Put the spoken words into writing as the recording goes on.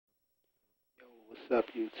What's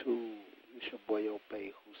up, YouTube? It's your boy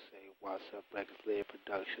Obey who say, "What's up, Records Led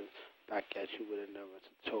Productions?" Back at you with another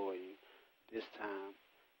tutorial. This time,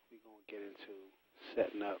 we're going to get into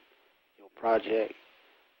setting up your project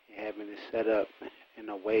and having it set up in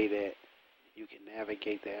a way that you can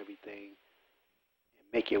navigate to everything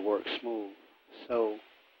and make it work smooth. So,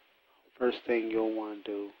 first thing you'll want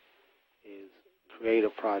to do is create a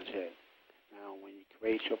project. Now, when you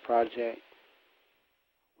create your project,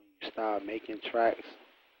 when you start making tracks,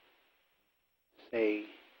 say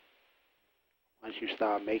once you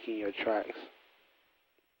start making your tracks,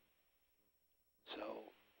 so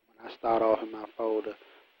when I start off in my folder,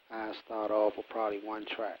 I start off with probably one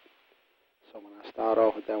track. So when I start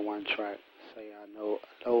off with that one track, say I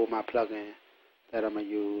load my plugin that I'm going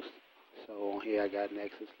to use. So on here I got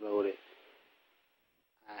Nexus loaded.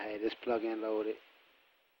 I had this plugin loaded.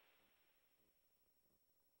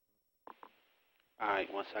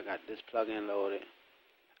 Alright, once I got this plugin loaded,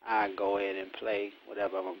 I go ahead and play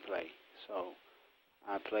whatever I'm going to play. So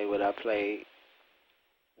I play what I played.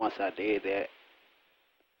 Once I did that,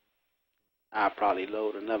 I'll probably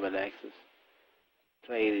load another Nexus,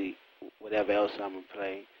 play whatever else I'm going to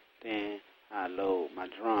play. Then I load my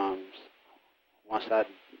drums.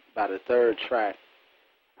 By the third track,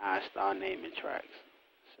 I start naming tracks.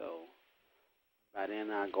 So by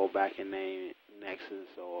then I go back and name Nexus,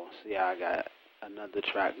 or see I got another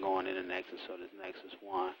track going in the Nexus. So this Nexus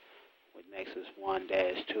 1 with Nexus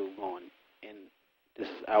 1-2 going in. This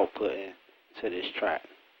is outputting to this track.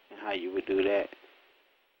 And how you would do that,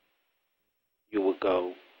 you would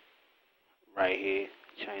go right here,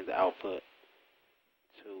 change the output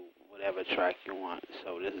to whatever track you want.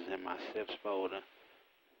 So this is in my SIFs folder.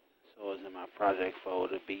 So it's in my project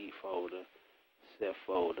folder, beat folder, SIF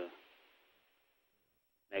folder,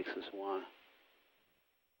 Nexus 1.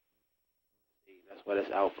 See, that's what it's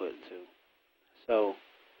outputting to. So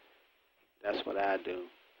that's what I do.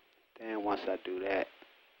 Then once I do that,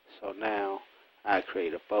 so now I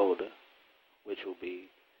create a folder, which will be,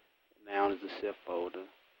 now is the SIF folder.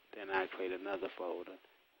 Then I create another folder,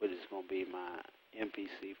 which is going to be my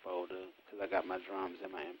MPC folder, because I got my drums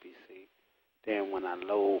in my MPC. Then when I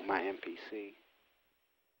load my MPC,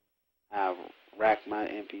 I rack my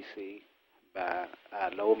MPC I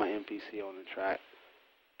load my MPC on the track,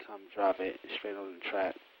 come drop it straight on the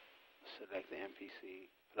track, select the MPC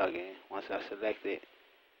plugin. Once I select it,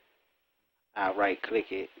 I right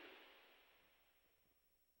click it.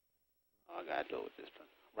 All I gotta do with this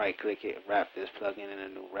plugin, right click it, wrap this plugin in a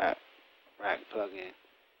new rack plugin.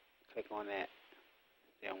 Click on that.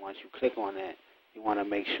 Then once you click on that, you want to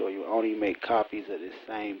make sure you only make copies of this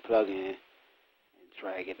same plugin and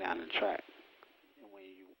drag it down the track.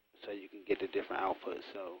 And so you can get the different outputs.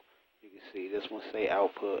 So you can see this one say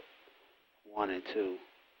output 1 and 2.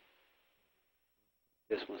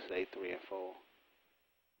 This one say 3 and 4,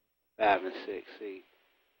 5 and 6. See.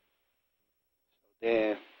 So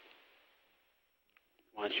then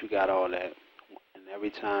once you got all that, and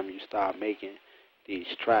every time you start making these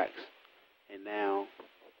tracks, and now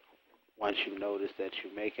once you notice that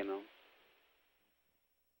you're making them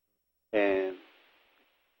and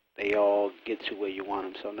they all get to where you want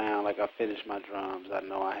them. So now, like I finished my drums, I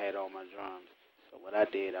know I had all my drums. So what I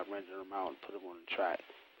did, I rendered them out and put them on the track.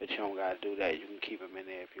 But you don't got to do that. You can keep them in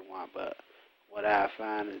there if you want. But what I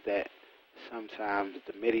find is that sometimes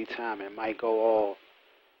the MIDI timing might go off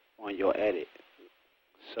on your edit.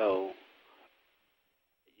 So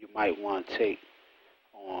you might want to take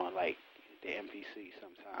on like the MPC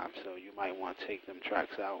sometimes. So you might want to take them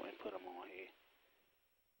tracks out and put them on here,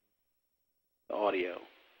 the audio.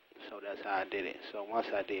 So that's how I did it. So once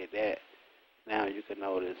I did that, now you can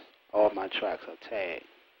notice all my tracks are tagged.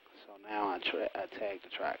 So now I tag the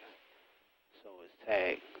tracks. So it's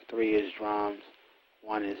tagged. 3 is drums,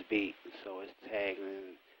 1 is beat. So it's tagged,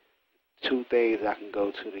 and 2 things I can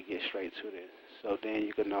go to get straight to this. So then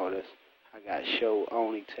you can notice I got show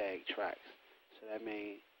only tag tracks. So that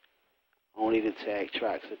means only the tag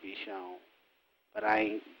tracks will be shown. But I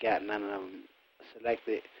ain't got none of them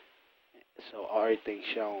selected, so everything's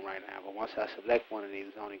shown right now. But once I select one of these,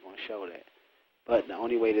 it's only going to show that. But the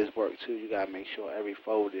only way this works too, you got to make sure every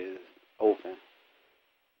folder is open.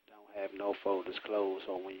 Don't have no folders closed.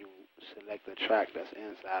 So when you select a track that's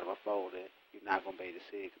inside of a folder, you're not going to be able to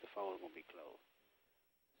see it because the folder's going to be closed.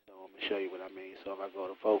 So I'm going to show you what I mean. So if I go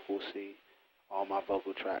to vocals, see, all my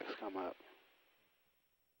vocal tracks come up.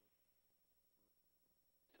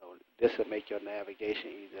 So this will make your navigation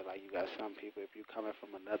easier. Like you got some people, if you're coming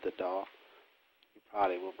from another DAW, you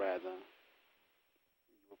probably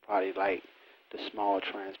like the small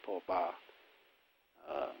transport bar.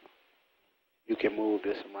 You can move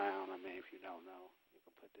this around, if you don't know.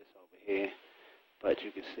 this over here. But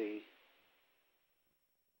you can see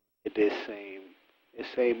it did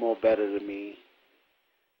seem more better to me.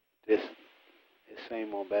 It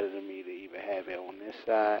seemed more better to me to even have it on this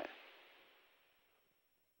side,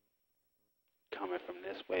 coming from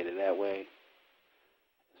this way to that way.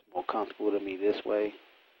 It's more comfortable to me this way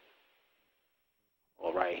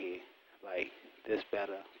or right here. Like this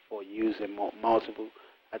better for using multiple.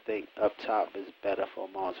 I think up top is better for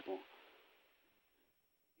multiple.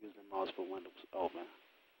 Using multiple windows open.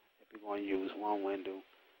 If you're going to use one window,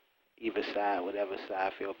 either side, whatever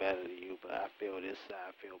side feel better to you, but I feel this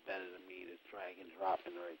side feel better to me to drag and drop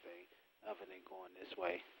and everything, other than going this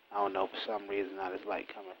way. I don't know, for some reason I just like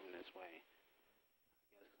coming from this way.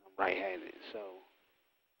 I guess I'm right-handed, so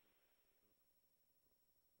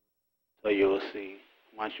you'll see,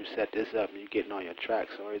 once you set this up and you're getting on your track,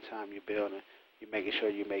 so every time you're building, you're making sure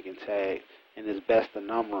you're making tags, and it's best to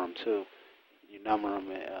number them too. You number them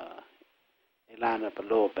and they line up a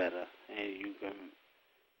little better, and you can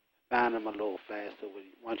find them a little faster.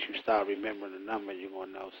 Once you start remembering the number, you're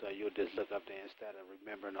going to know. So you'll just look up there instead of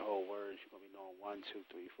remembering the whole words. You're going to be knowing 1, 2,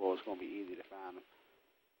 3, 4. It's going to be easy to find them.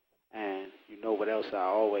 And you know what else I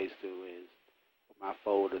always do is, with my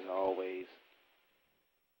folders, I always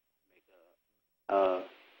make a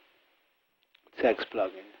text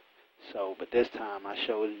plugin. So, but this time I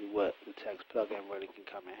showed you what the text plugin really can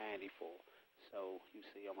come in handy for. So you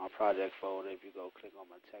see on my project folder, if you go click on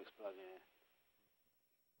my text plugin,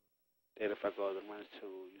 then if I go to the Wrench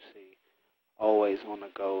tool, you see Always on the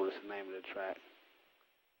Go. That's the name of the track.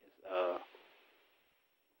 It's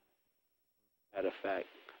matter of fact,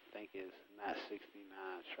 I think it's not 69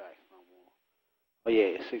 tracks no more. Oh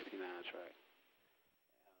yeah, it's 69 tracks.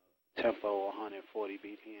 Tempo 140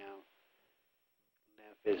 BPM.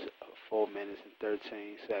 Length is 4 minutes and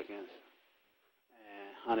 13 seconds.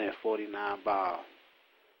 And 149 bars.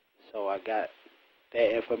 So I got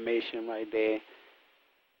that information right there.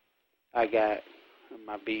 I got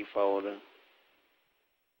my beat folder.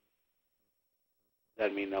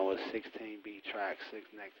 Let me know it's 16 beat tracks, 6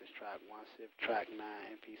 Nexus track, 1 SIF track, 9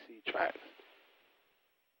 MPC tracks.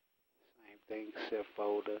 Same thing, SIF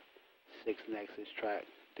folder, 6 Nexus track.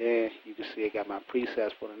 Then you can see I got my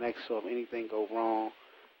presets for the next, so if anything go wrong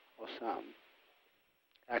or something,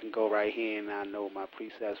 I can go right here and I know my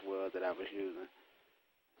presets were that I was using.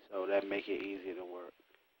 So that make it easier to work.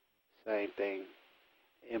 Same thing,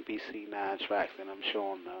 MPC 9 tracks, and I'm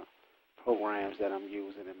showing the programs that I'm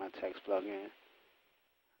using in my text plugin.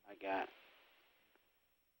 I got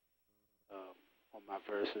on my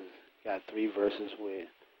verses, got 3 verses with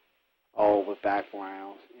all with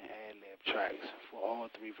backgrounds and ad-lib tracks for all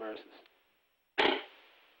 3 verses. So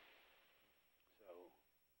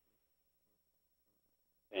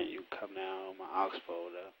then you come down on my aux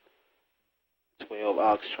folder, 12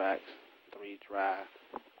 aux tracks, 3 dry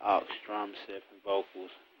aux, drum, SIF, and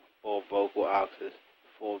vocals, 4 vocal auxes,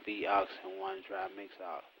 4 V aux, and 1 dry mix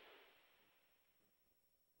aux.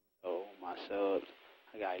 So my subs,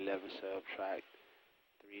 I got 11 sub tracks,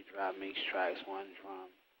 3 dry mix tracks, 1 drum,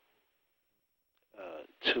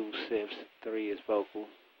 2 SIFs, 3 is vocal,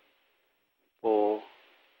 4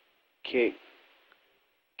 kick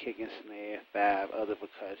and snare, 5 other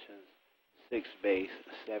percussions, 6 bass,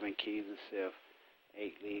 7 keys and SIF,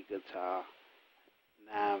 8 lead guitar,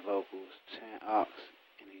 9 vocals, 10 aux,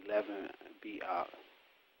 and 11 beat aux.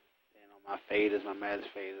 Then on my faders, my master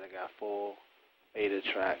faders, I got 4 fader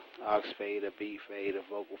track, aux fader, beat fader,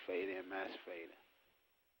 vocal fader, and master fader.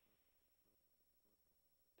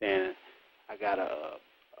 Then I got a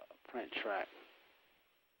print track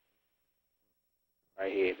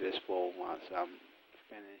right here. This for once I'm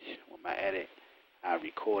finished with my edit, I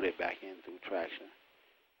record it back in through Tracktion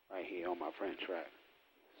right here on my print track.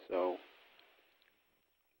 So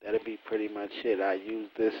that'll be pretty much it. I use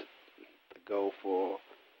this to go for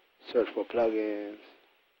search for plugins.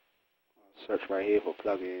 Search right here for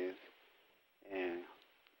plugins, and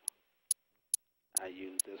I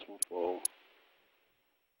use this one for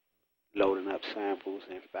loading up samples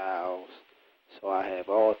and files. So I have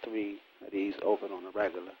all 3 of these open on the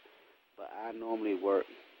regular, but I normally work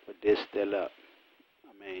with this still up.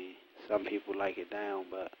 I mean, some people like it down,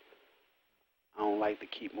 but I don't like to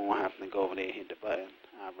keep on having to go over there and hit the button.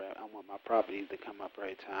 I want my properties to come up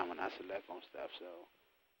every time when I select on stuff, so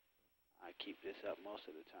I keep this up most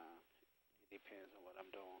of the time. Depends on what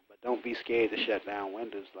I'm doing. But don't be scared to shut down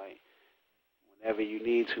windows. Like, whenever you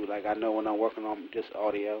need to. Like, I know when I'm working on just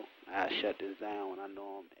audio, I shut this down. When I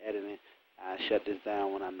know I'm editing, I shut this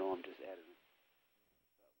down when I know I'm just editing.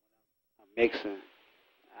 But when I'm mixing,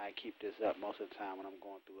 I keep this up most of the time when I'm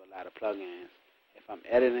going through a lot of plugins. if I'm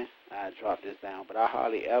editing, I drop this down. But I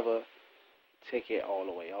hardly ever take it all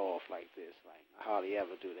the way off like this. Like, I hardly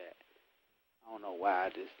ever do that. I don't know why, I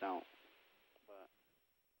just don't. But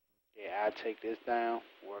yeah, I take this down,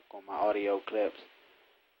 work on my audio clips,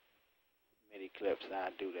 MIDI clips,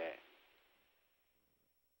 I do that.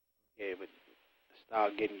 Yeah, but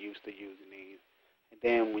start getting used to using these. And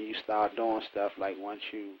then when you start doing stuff, like once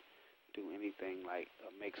you do anything like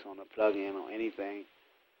a mix on a plugin or anything,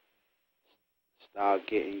 start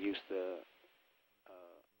getting used to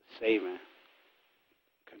saving.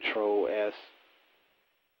 Control S,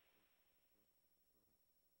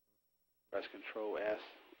 press Control S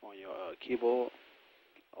on your keyboard,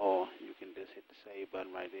 or you can just hit the save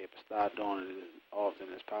button right there. But start doing it as often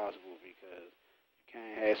as possible because you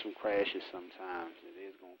can have some crashes sometimes. It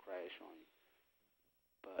is going to crash on you.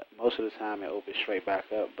 But most of the time it opens straight back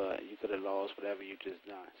up, but you could have lost whatever you just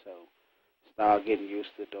done. So start getting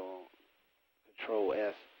used to doing Control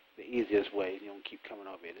S, the easiest way. You don't keep coming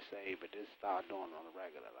over here to save, but just start doing it on a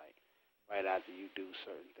regular, like right after you do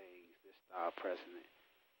certain things, just start pressing it.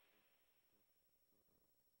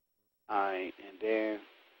 Alright, and then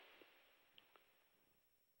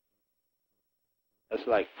that's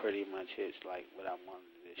like pretty much it, like what I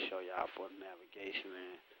wanted to show y'all for navigation.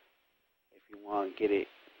 And if you want to get it,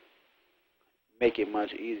 make it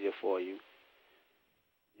much easier for you,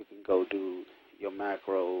 you can go do your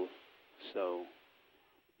macros. So,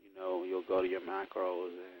 you'll go to your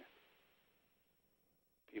macros, and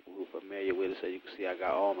people who are familiar with it, so you can see I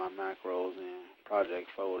got all my macros in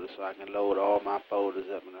project folders, so I can load all my folders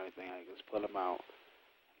up and everything. I can just pull them out.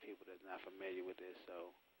 People that's not familiar with this,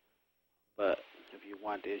 but if you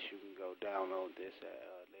want this, you can go download this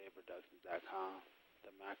at lairproductions.com.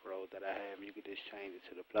 The macros that I have, you can just change it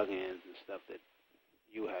to the plugins and stuff that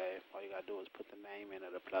you have. All you gotta do is put the name in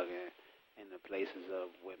of the plugin in the places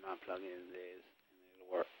of where my plugins is, and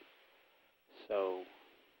it'll work. So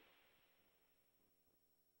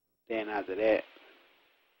then after that,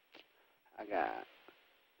 I got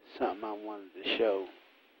something I wanted to show.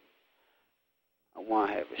 I want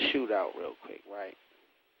to have a shootout real quick, right?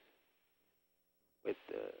 With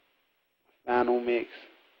the final mix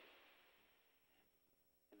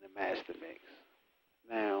and the master mix.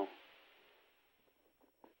 Now,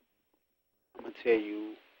 I'm going to tell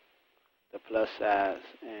you the plus sides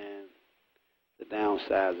and the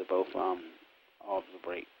downsides of both of them off the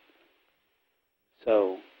break.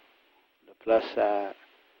 So, the plus side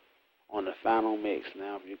on the final mix,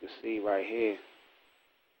 now if you can see right here,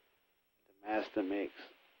 the master mix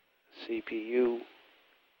CPU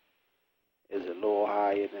is a little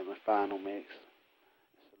higher than the final mix.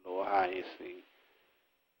 It's a little higher, see.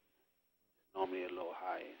 Normally a little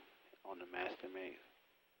higher on the master mix.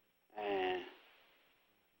 And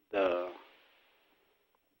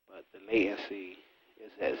but the latency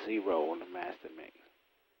is at 0 on the master mix.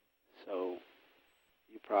 So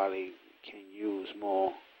you probably can use more.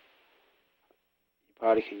 You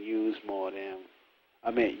probably can use more of them.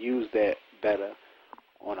 Use that better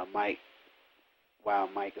on a mic while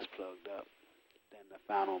mic is plugged up than the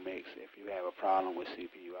final mix if you have a problem with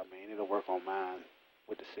CPU. It'll work on mine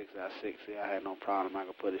with the 6x6. See, I had no problem. I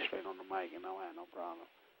could put it straight on the mic and I don't have no problem.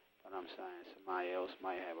 But I'm saying somebody else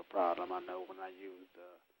might have a problem. I know when I use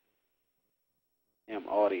the M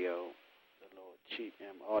Audio, the little cheap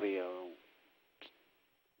M Audio,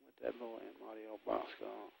 what that little M Audio box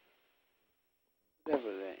called?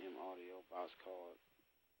 Whatever that M Audio box called,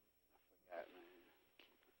 I forgot, man.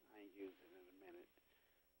 I ain't used it in a minute.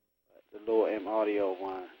 But the little M Audio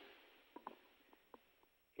one,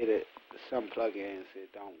 some plugins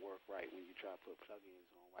it don't work right when you try to put plugins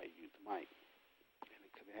on while you use the mic.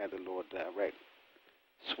 Because it has a little direct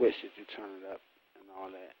switch that you turn it up and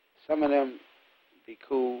all that. Some of them be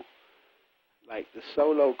cool, like the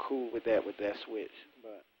solo cool with that switch,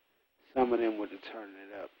 but some of them with the turning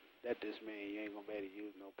it up, that just means you ain't gonna be able to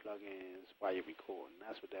use no plugins while you're recording.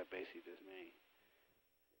 That's what that basically just means.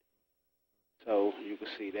 So you can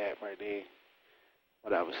see that right there,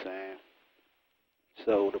 what I was saying.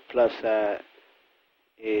 So the plus side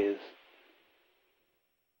is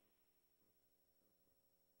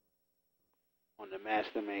on the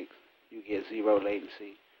master mix, you get 0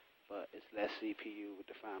 latency, but it's less CPU with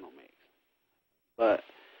the final mix. But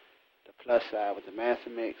the plus side with the master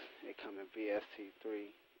mix, it comes in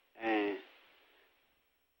VST3 and it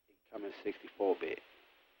comes in 64-bit.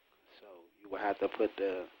 So you will have to put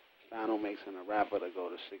the final mix in a wrapper to go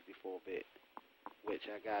to 64-bit, which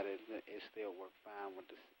I got it. It still works fine with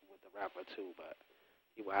the wrapper too, but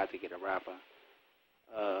you will have to get a wrapper.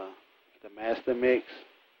 The master mix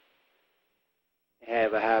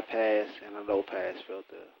have a high pass and a low pass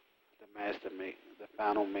filter. The the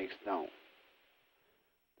final mix don't.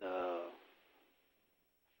 The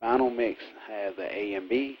final mix has the A and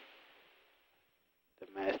B. The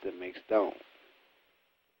master mix don't.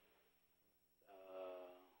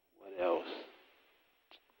 What else?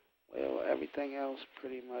 Well, everything else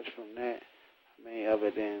pretty much from that. I mean, other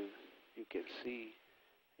than you can see,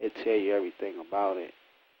 it tell you everything about it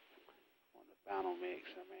on the final mix.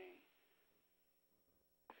 I mean,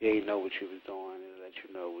 if you ain't know what you was doing, it'll let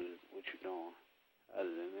you know what you're doing. Other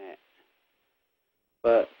than that,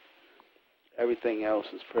 but everything else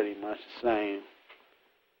is pretty much the same.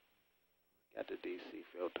 Got the DC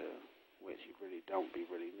filter, which you really don't be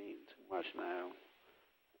really needing too much now.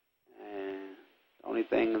 And the only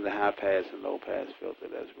thing is the high pass and low pass filter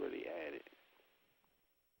that's really added.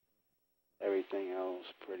 Everything else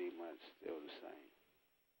pretty much still the same.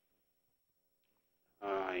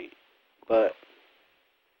 Alright, but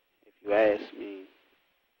if you ask me,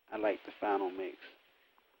 I like the final mix.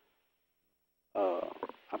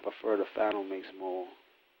 I prefer the final mix more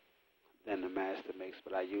than the master mix,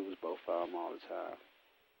 but I use both of them all the time.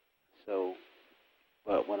 So,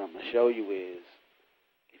 but what I'm going to show you is,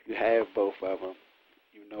 if you have both of them,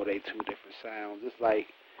 you know they two different sounds. It's like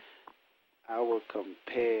I would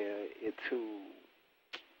compare it to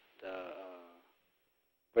the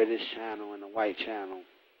British channel and the white channel,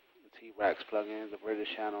 the T-Rex plugins, the British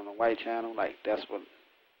channel and the white channel. Like that's what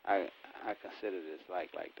I consider this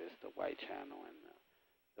like this, the white channel and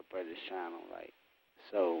the British channel. Like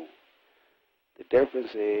so, the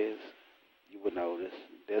difference is you would notice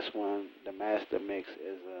this one, the master mix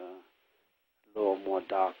is a little more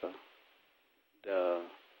darker. The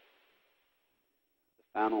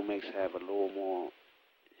final mix have a little more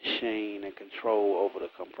sheen and control over the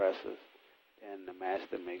compressors than the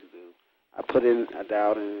master mix do. I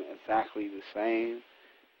dialed in exactly the same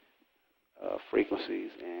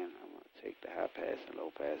frequencies, and I'm going to take the high pass and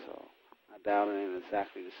low pass off. I dialed in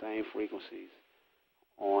exactly the same frequencies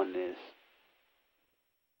on this,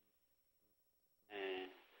 and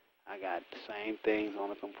I got the same things on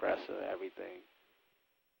the compressor, everything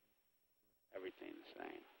the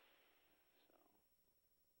same.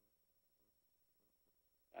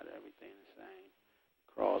 So, got everything the same.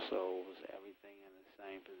 Crossovers, everything in the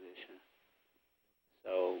same position.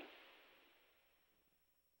 So,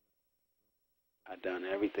 I done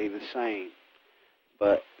everything the same,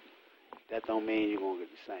 but that don't mean you're going to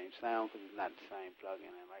get the same sound because it's not the same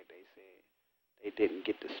plugin. And like they said, they didn't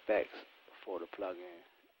get the specs for the plugin.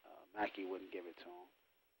 Mackie wouldn't give it to them.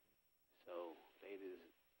 So they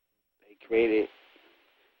created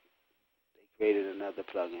another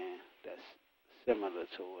plugin that's similar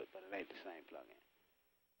to it, but it ain't the same plugin.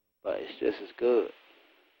 But it's just as good.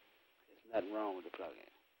 There's nothing wrong with the plugin.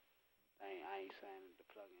 I ain't saying that the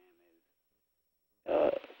plugin is.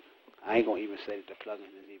 I ain't gonna even say that the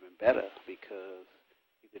plugin is even better because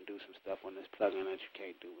you can do some stuff on this plugin that you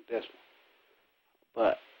can't do with this one.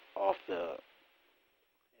 But if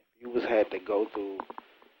you had to go through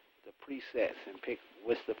the presets and pick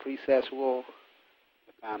which the presets were,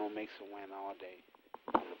 the final mix will win all day.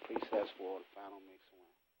 The presets were, the final mix will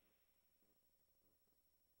win.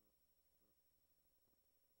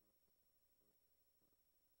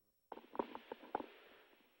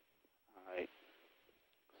 Alright.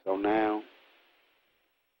 So now,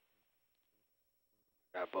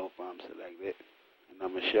 got both of them selected, and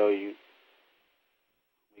I'm going to show you.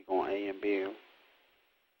 We're going A and B.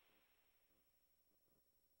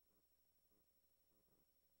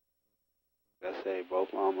 Like I say, both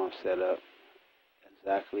of them are set up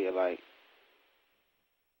exactly alike.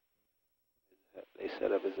 They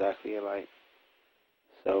set up exactly alike.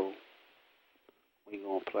 So, we're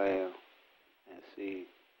going to play them and see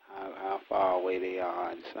how far away they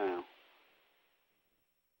are in sound.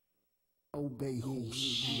 Obey who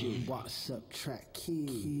shit, what's up, track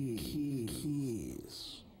kids.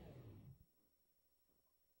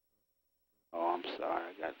 Oh, I'm sorry,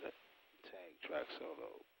 I got the tag track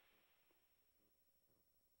solo.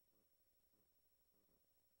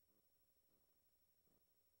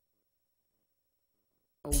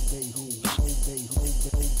 Obey who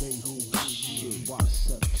shit,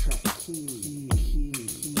 what's up, track kids.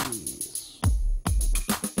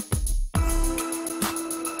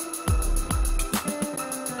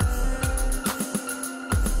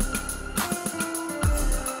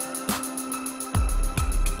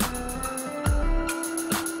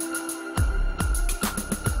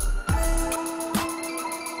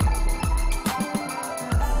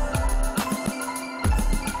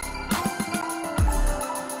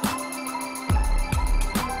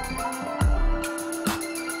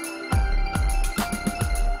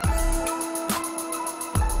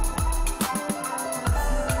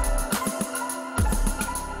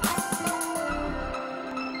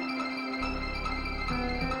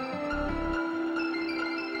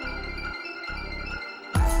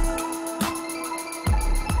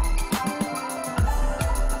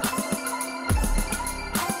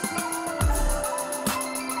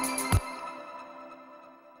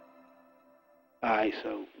 right?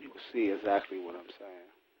 So you can see exactly what I'm saying,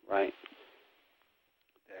 right?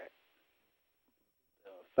 That the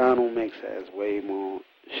final mix has way more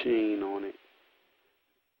sheen on it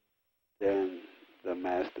than the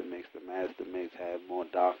master mix. The master mix has more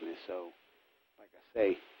darkness. So, like I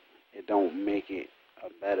say, it don't make it a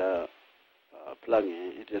better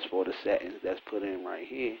plugin. It's just for the settings that's put in right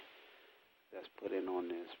here. That's put in on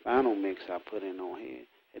this final mix I put in on here.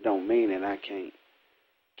 It don't mean that I can't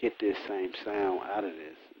get this same sound out of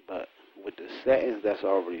this, but with the settings that's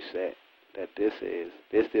already set, that this is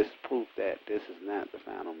proof that this is not the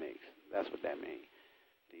final mix. That's what that means.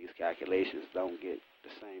 These calculations don't get the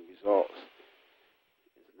same results.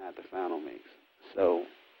 It's not the final mix. So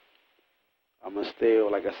I'm gonna still,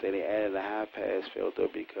 like I said, they added a high pass filter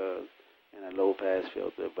because and a low pass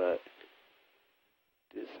filter, but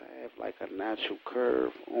this have like a natural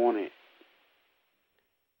curve on it.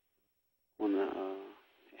 On the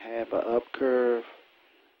have an up curve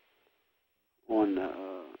on the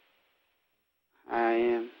high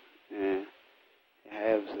end, and it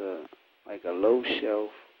has like a low shelf,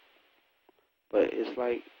 but it's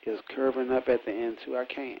like it's curving up at the end too. I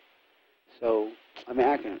can't. So I mean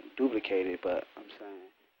I can duplicate it, but I'm saying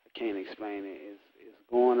I can't explain it. It's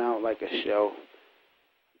going out like a shelf.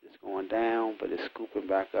 It's going down, but it's scooping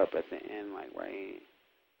back up at the end, like right here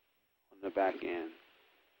on the back end.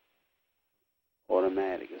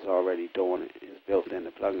 Automatic. It's already doing it. It's built in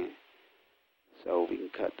the plugin. So we can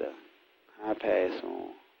cut the high pass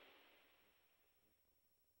on.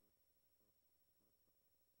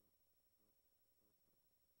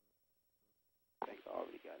 I think I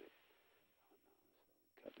already got it.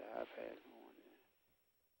 Cut the high pass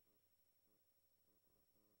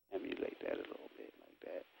on. Emulate that a little bit like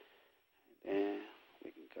that. And then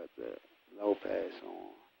we can cut the low pass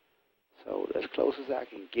on. So as close as I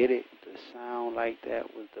can get it to sound like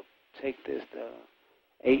that was to take this to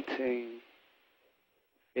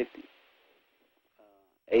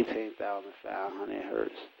 18,500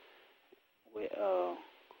 hertz with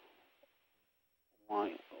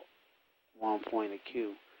 1 point of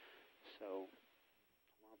Q. So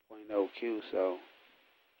 1.0 Q. So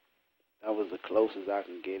that was the closest I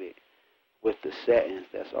can get it with the settings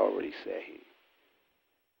that's already set here.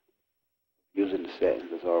 Using the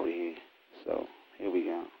settings that's already here. So here we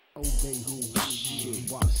go. What's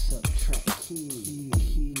up, Tracktion?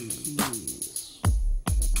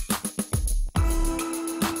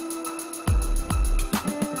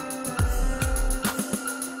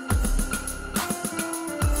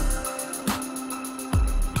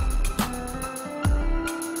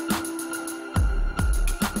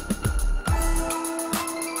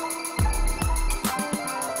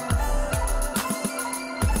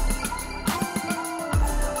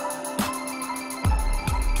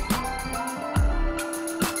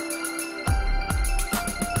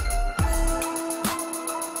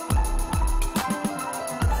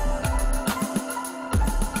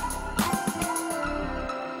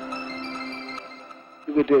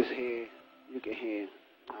 You can just hear,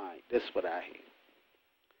 alright, this is what I hear.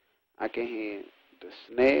 I can hear the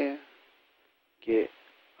snare get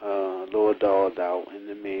a little dulled out in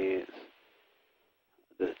the mids,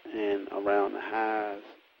 and around the highs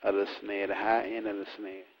of the snare, the high end of the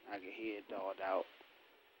snare, I can hear it dulled out.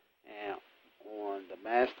 And on the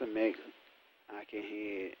master mix, I can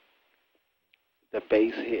hear the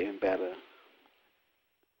bass hitting better,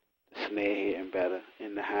 the snare hitting better,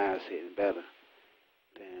 and the highs hitting better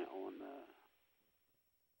than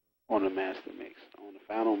on the master mix. On the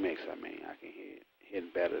final mix, I can hear it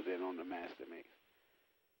hitting better than on the master mix.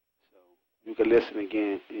 So you can listen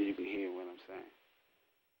again and you can hear what I'm saying.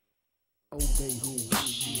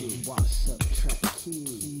 What's up,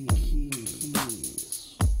 Tracktion?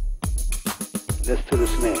 Listen to the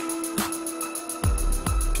snare.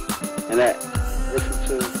 And listen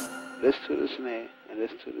to the snare and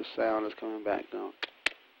listen to the sound that's coming back down.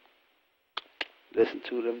 Listen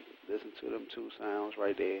to them two sounds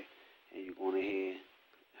right there, and you're going to hear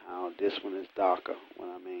how this one is darker. What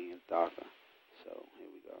I mean is darker. So here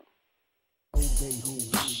we go.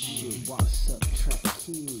 What's up,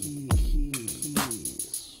 Tracktion?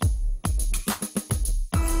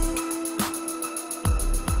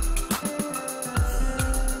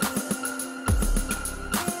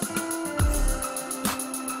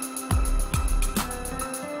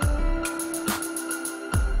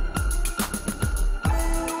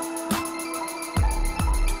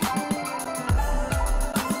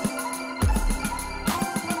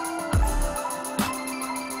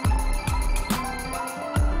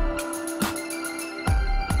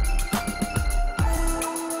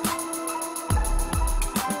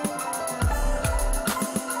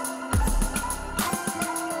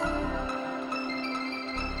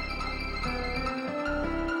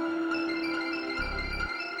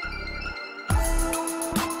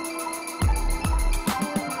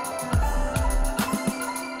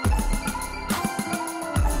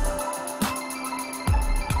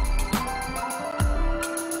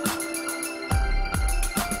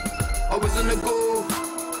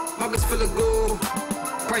 go.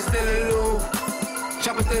 Price still low.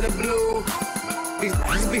 Chopper still the blue. These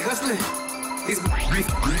be hustling. These be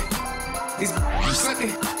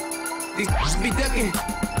sucking. These be ducking.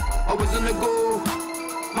 Always on the go.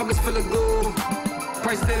 Pockets full of gold.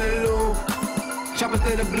 Price still low. Chopper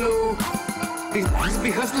still the blue. These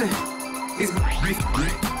be hustling. These be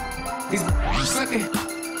sucking.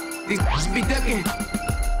 These be ducking.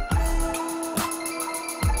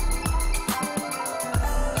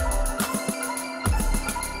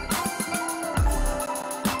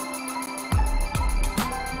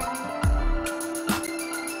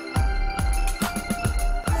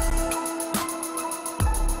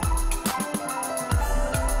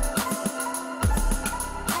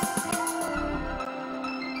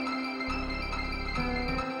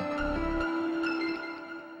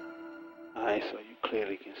 Alright, so you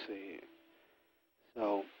clearly can see it.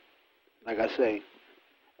 So, like I say,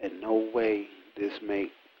 in no way this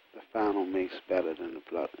make the final mix better than the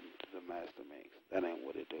master mix. That ain't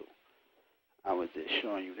what it do. I was just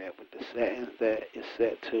showing you that with the settings that it's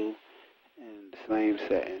set to and the same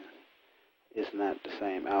settings, it's not the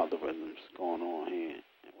same algorithms going on here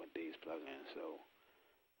with these plugins. So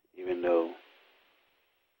even though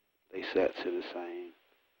they set to the same,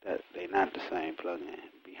 that they not the same plugin.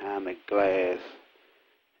 Behind the glass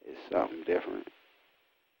is something different.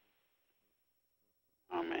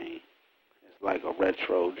 I mean, it's like a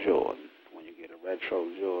retro Jordan. When you get a retro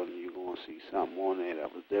Jordan, you're going to see something on there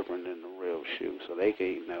that was different than the real shoe. So they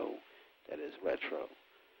can know that it's retro.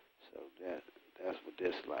 So that's what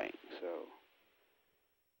this like. So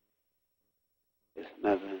it's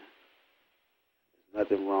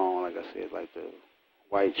nothing wrong, like I said, like the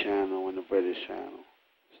white channel and the British channel.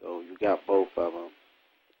 So you got both of them.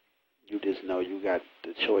 You just know you got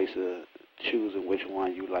the choice of choosing which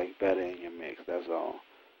one you like better in your mix. That's all.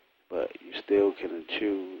 But you still can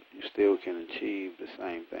achieve the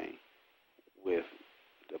same thing with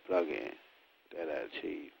the plugin that I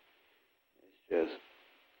achieved. It's just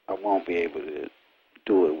I won't be able to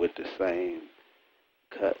do it with the same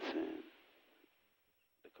cuts and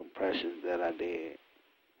the compressions that I did.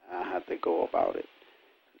 I have to go about it.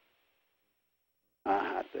 I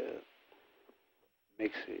have to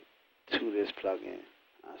mix it to this plugin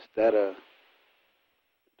instead of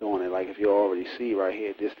doing it like if you already see right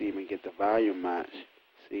here, just to even get the volume match.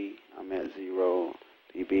 See, I'm at 0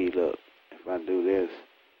 dB. Look, if I do this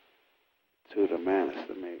to the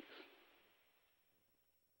master mix,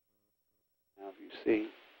 now if you see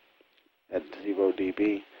at 0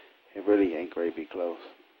 dB, it really ain't gravy close.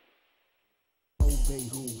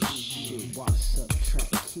 What's up,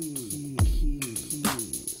 Tracktion?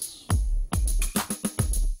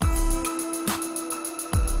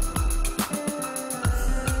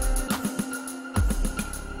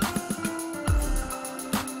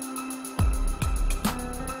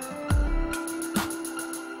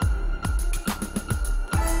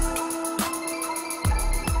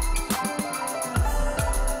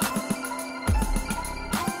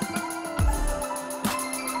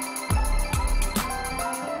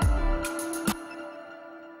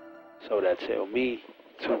 So that tell me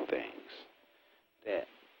two things. That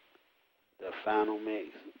the final mix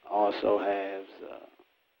also has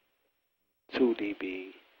 2 dB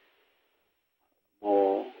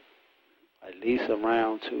more, at least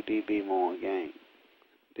around 2 dB more gain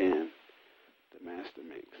than the master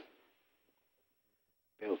mix.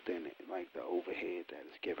 Built in it, like the overhead that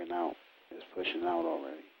is giving out, is pushing out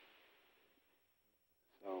already.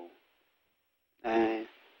 So, and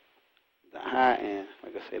the high end,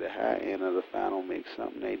 like I say, the high end of the final mix,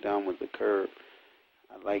 something they done with the curve,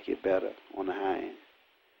 I like it better on the high end.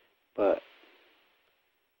 But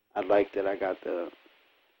I like that I got the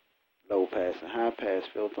low pass and high pass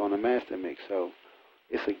filter on the master mix. So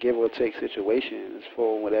it's a give or take situation. It's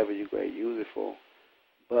for whatever you're going to use it for.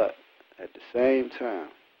 But at the same time,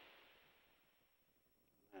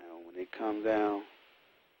 now when it comes down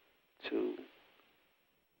to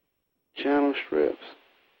channel strips,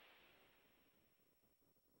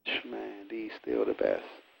 man, these still the best.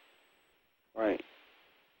 Right.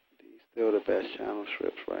 These still the best channel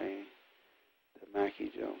strips, right? The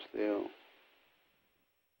Mackie jump still.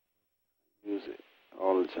 Use it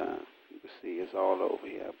all the time. You can see it's all over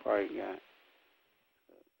here. I probably got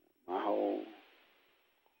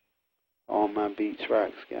all my beat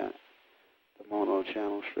tracks got the mono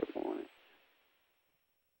channel strip on it.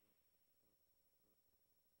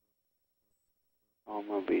 All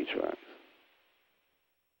my beat tracks.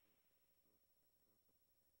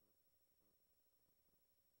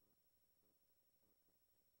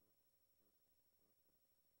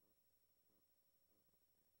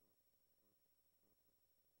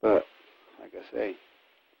 But say.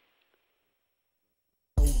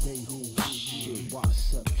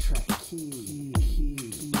 What's up, track kids?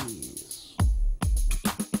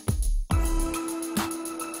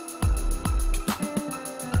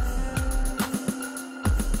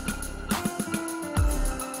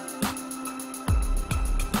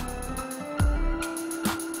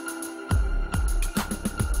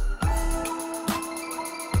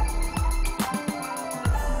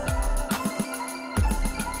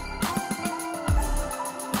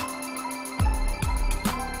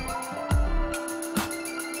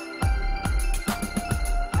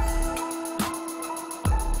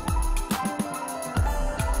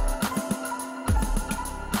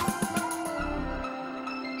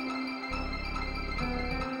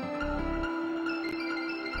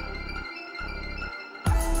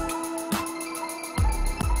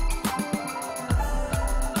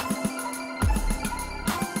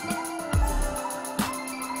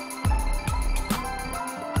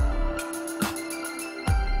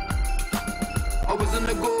 I was on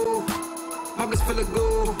the go, pockets full of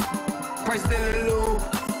gold, price standing low,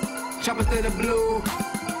 choppers to the blue.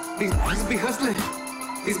 These bitches be hustling,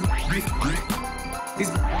 these bitches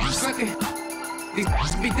sucking, these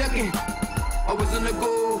bitches be ducking. I was on the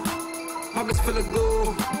go, pockets full of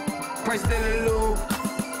gold, price standing low,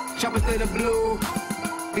 choppers to the blue.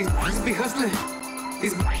 These bitches be hustling,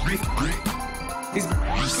 these bitches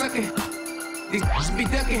sucking, these bitches be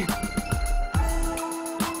ducking.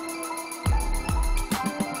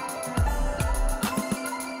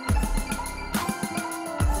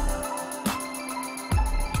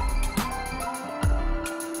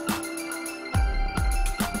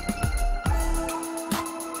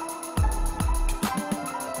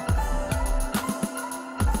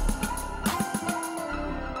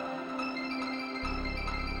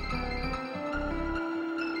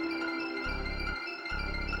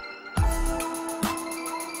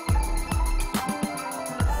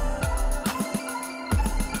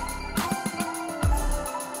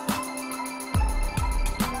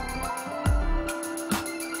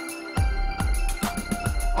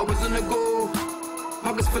 I was on the go,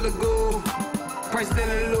 pockets full of gold, price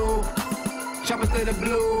standing low, choppers to the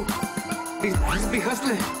blue. These bitches be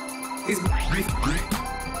hustling, these bitches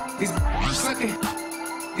sucking,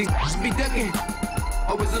 these bitches be ducking.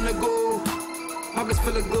 I was on the go, pockets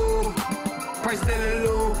full of gold, price standing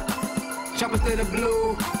low, choppers to the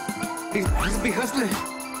blue. These bitches be hustling,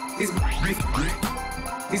 these bitches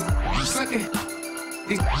sucking,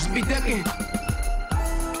 these bitches be ducking.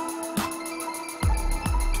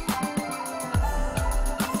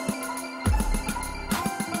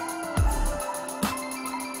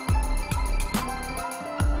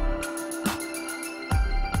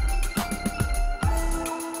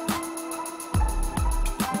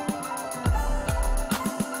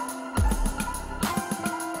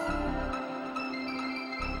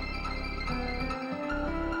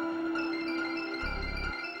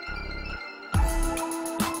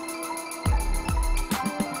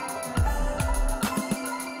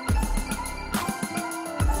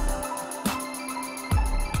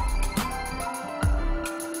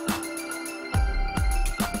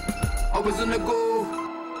 I was on the go,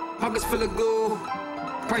 pockets full of gold,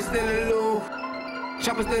 price standing low,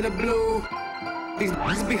 choppers to the blue. These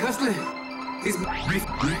bitches be hustling, these bitches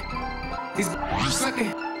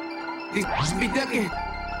sucking, these bitches be ducking.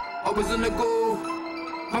 I was on the go,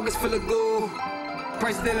 pockets full of gold,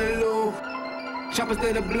 price standing low, choppers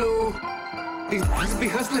to the blue. These bitches be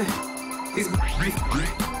hustling, these bitches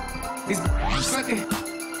sucking,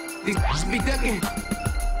 these bitches be ducking.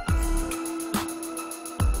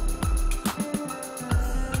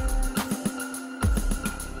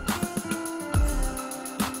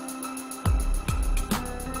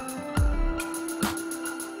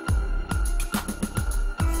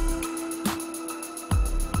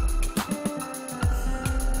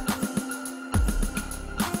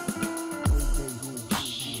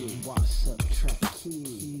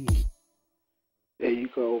 There you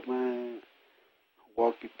go, man.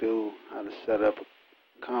 Walk you through how to set up a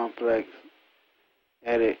complex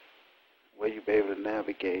edit where you be able to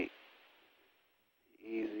navigate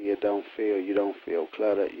easy. You don't feel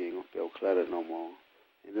cluttered. You ain't gonna feel cluttered no more.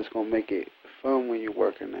 And it's gonna make it fun when you're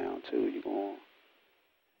working now too. You're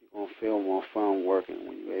gonna feel more fun working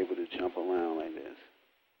when you're able to jump around like this.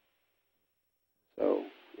 So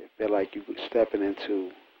it feel like you stepping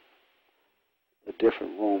into a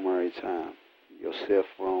different room every time. Your SIF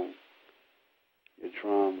room, your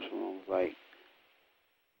drums room, like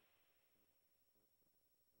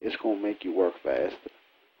it's gonna make you work faster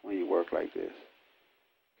when you work like this,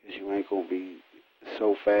 because you ain't gonna be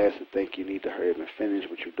so fast to think you need to hurry up and finish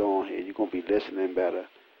what you're doing here. You're going to be listening better,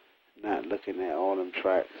 not looking at all them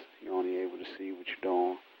tracks. You're only able to see what you're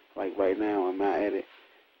doing. Like right now in my edit,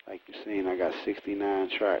 like you're seeing, I got 69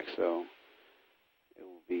 tracks, so it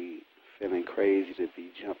will be feeling crazy to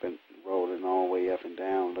be jumping, rolling all the way up and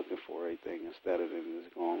down looking for everything instead of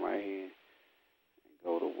just going right here and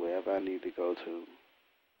go to wherever I need to go to.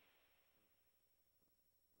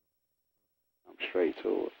 I'm straight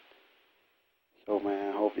to it. So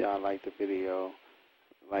man, hope y'all like the video.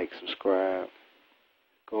 Like, subscribe,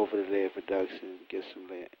 go over to Lead Production, get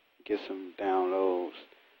some downloads,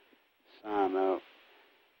 sign up,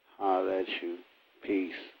 holler at you.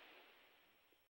 Peace.